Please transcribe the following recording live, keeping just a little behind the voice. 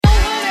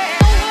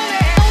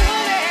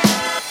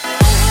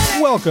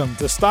Welcome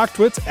to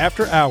StockTwits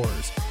After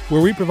Hours,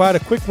 where we provide a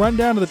quick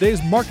rundown of the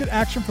day's market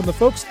action from the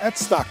folks at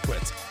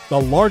StockTwits,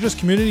 the largest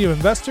community of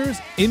investors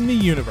in the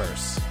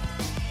universe.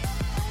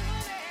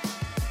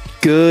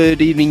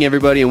 Good evening,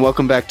 everybody, and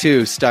welcome back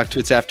to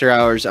StockTwits After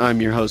Hours. I'm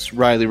your host,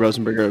 Riley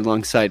Rosenberger,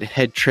 alongside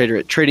head trader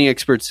at Trading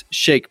Experts,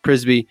 Shake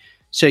Prisby.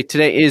 Shake,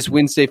 today is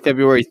Wednesday,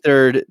 February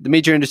 3rd. The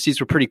major indices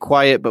were pretty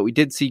quiet, but we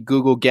did see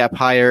Google gap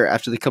higher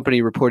after the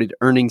company reported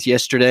earnings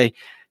yesterday.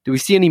 Do we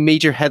see any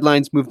major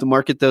headlines move the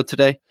market, though,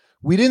 today?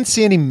 We didn't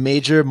see any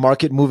major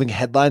market-moving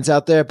headlines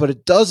out there, but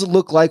it does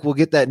look like we'll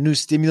get that new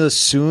stimulus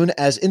soon,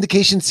 as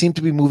indications seem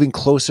to be moving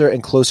closer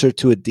and closer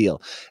to a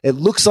deal. It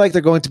looks like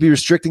they're going to be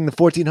restricting the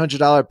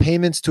 $1,400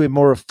 payments to a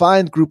more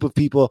refined group of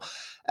people,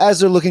 as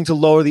they're looking to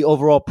lower the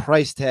overall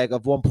price tag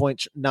of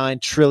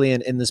 $1.9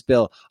 trillion in this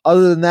bill.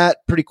 Other than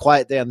that, pretty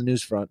quiet day on the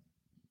news front.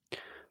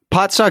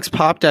 Pot stocks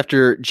popped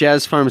after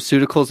Jazz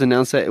Pharmaceuticals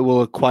announced that it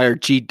will acquire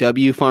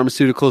GW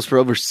Pharmaceuticals for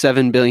over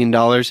 $7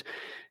 billion.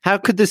 How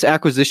could this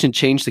acquisition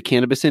change the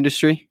cannabis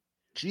industry?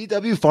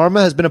 GW Pharma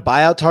has been a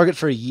buyout target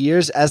for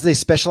years, as they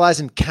specialize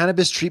in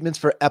cannabis treatments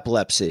for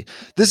epilepsy.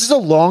 This is a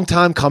long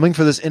time coming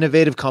for this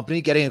innovative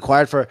company, getting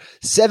acquired for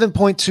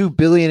 $7.2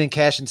 billion in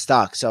cash and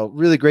stock. So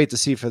really great to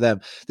see for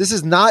them. This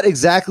is not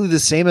exactly the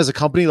same as a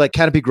company like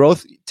Canopy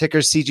Growth, ticker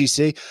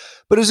CGC,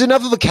 but it was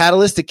enough of a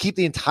catalyst to keep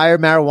the entire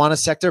marijuana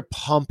sector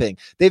pumping.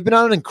 They've been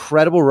on an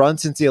incredible run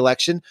since the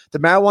election. The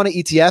marijuana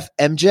ETF,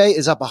 MJ,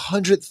 is up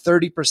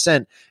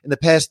 130% in the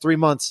past 3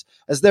 months,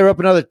 as they're up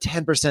another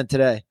 10%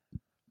 today.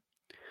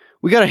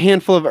 We got a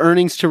handful of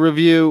earnings to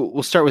review.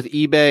 We'll start with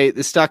eBay.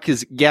 The stock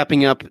is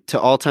gapping up to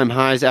all-time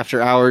highs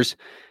after hours.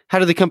 How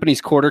did the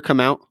company's quarter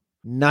come out?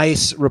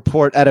 Nice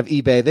report out of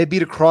eBay. They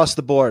beat across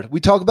the board. We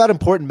talk about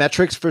important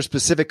metrics for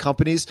specific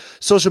companies.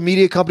 Social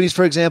media companies,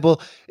 for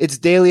example, it's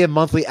daily and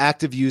monthly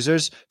active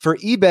users. For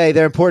eBay,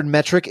 their important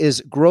metric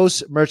is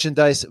gross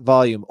merchandise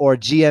volume, or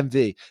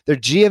GMV. Their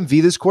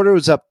GMV this quarter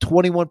was up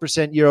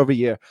 21% year over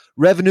year.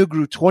 Revenue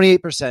grew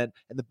 28%.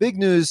 And the big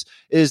news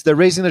is they're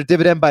raising their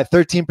dividend by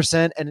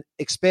 13% and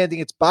expanding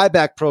its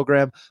buyback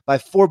program by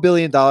 $4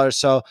 billion.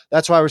 So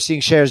that's why we're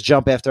seeing shares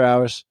jump after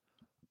hours.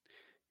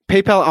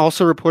 PayPal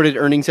also reported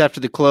earnings after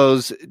the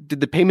close. Did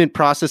the payment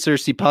processor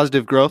see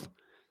positive growth?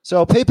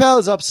 So PayPal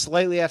is up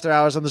slightly after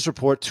hours on this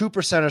report,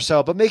 2% or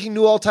so, but making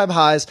new all-time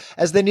highs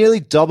as they nearly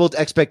doubled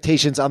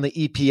expectations on the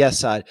EPS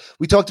side.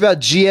 We talked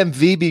about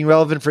GMV being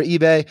relevant for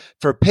eBay.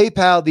 For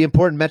PayPal, the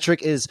important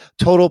metric is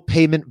total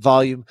payment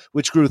volume,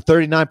 which grew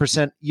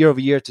 39% year over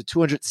year to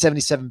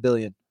 $277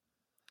 billion.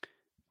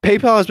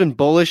 PayPal has been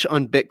bullish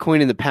on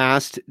Bitcoin in the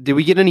past. Did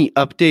we get any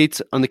updates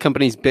on the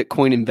company's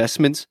Bitcoin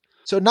investments?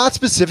 So not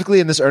specifically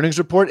in this earnings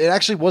report. It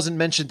actually wasn't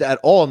mentioned at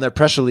all in their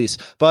press release.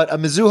 But a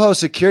Mizuho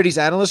securities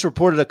analyst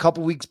reported a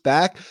couple weeks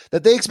back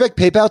that they expect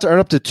PayPal to earn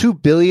up to $2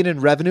 billion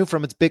in revenue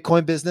from its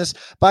Bitcoin business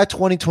by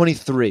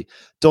 2023.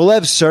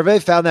 Dolev's survey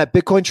found that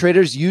Bitcoin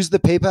traders use the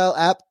PayPal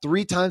app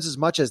 3 times as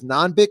much as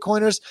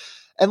non-Bitcoiners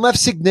and left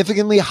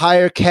significantly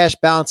higher cash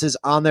balances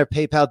on their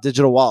PayPal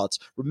digital wallets.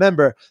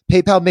 Remember,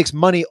 PayPal makes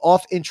money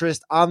off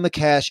interest on the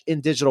cash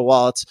in digital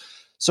wallets.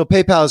 So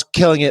PayPal is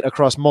killing it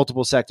across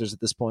multiple sectors at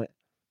this point.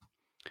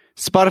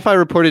 Spotify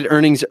reported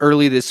earnings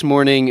early this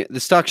morning. The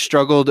stock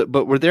struggled,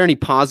 but were there any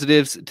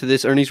positives to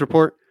this earnings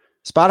report?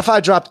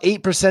 Spotify dropped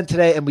 8%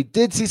 today, and we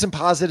did see some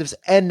positives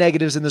and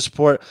negatives in this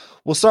report.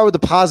 We'll start with the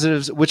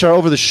positives, which are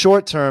over the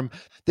short term.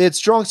 They had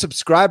strong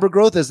subscriber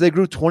growth as they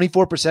grew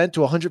 24%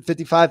 to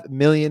 155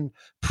 million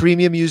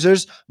premium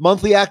users.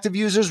 Monthly active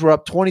users were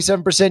up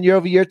 27% year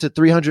over year to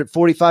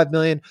 345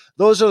 million.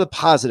 Those are the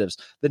positives.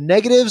 The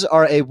negatives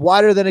are a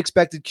wider than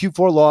expected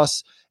Q4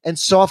 loss and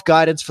soft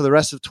guidance for the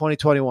rest of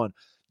 2021.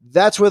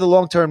 That's where the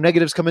long-term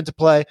negatives come into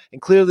play, and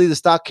clearly the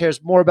stock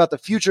cares more about the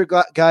future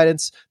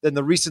guidance than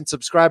the recent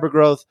subscriber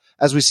growth,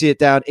 as we see it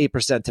down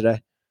 8%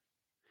 today.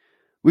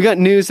 We got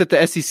news that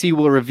the SEC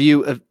will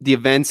review the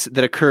events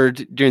that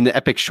occurred during the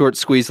Epic short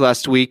squeeze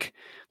last week.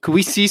 Could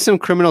we see some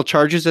criminal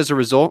charges as a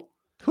result?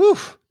 Whew.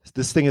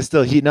 This thing is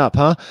still heating up,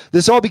 huh?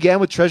 This all began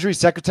with Treasury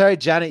Secretary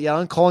Janet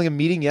Yellen calling a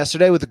meeting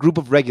yesterday with a group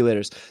of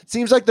regulators. It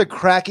seems like they're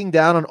cracking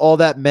down on all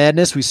that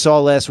madness we saw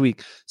last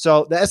week.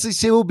 So the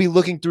SEC will be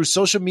looking through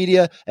social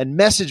media and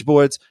message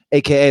boards,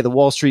 aka the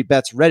Wall Street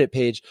Bets Reddit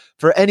page,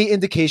 for any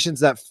indications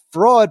that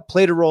fraud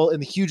played a role in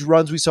the huge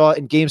runs we saw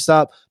in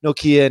GameStop,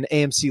 Nokia, and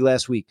AMC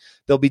last week.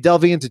 They'll be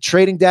delving into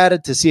trading data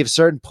to see if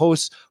certain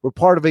posts were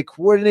part of a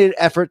coordinated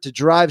effort to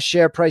drive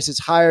share prices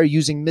higher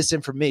using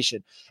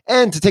misinformation.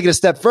 And to take it a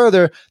step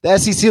further, the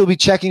SEC will be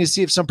checking to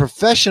see if some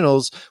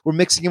professionals were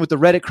mixing in with the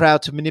Reddit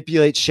crowd to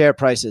manipulate share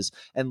prices.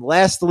 And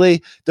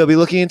lastly, they'll be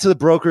looking into the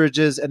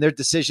brokerages and their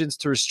decisions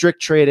to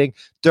restrict trading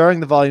during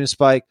the volume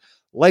spike.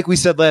 Like we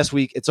said last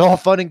week, it's all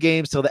fun and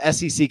games till the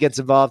SEC gets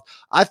involved.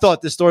 I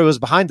thought this story was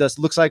behind us.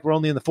 Looks like we're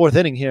only in the 4th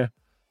inning here.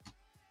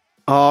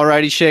 All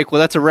righty, Shake.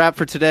 Well, that's a wrap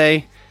for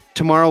today.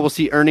 Tomorrow we'll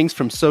see earnings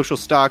from social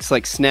stocks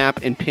like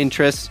Snap and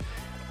Pinterest.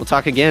 We'll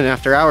talk again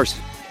after hours.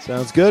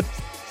 Sounds good.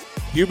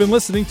 You've been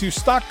listening to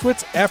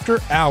StockTwits After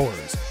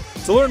Hours.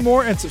 To learn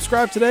more and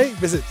subscribe today,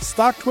 visit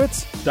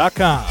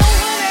StockTwits.com.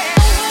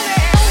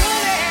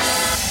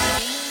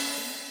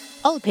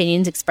 All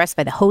opinions expressed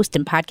by the host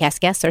and podcast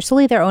guests are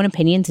solely their own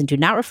opinions and do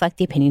not reflect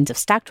the opinions of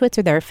StockTwits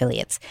or their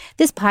affiliates.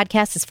 This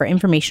podcast is for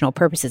informational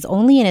purposes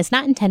only and is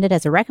not intended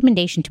as a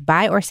recommendation to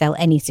buy or sell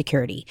any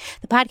security.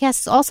 The podcast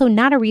is also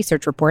not a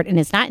research report and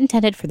is not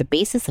intended for the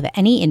basis of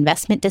any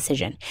investment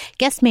decision.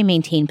 Guests may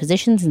maintain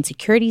positions in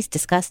securities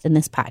discussed in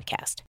this podcast.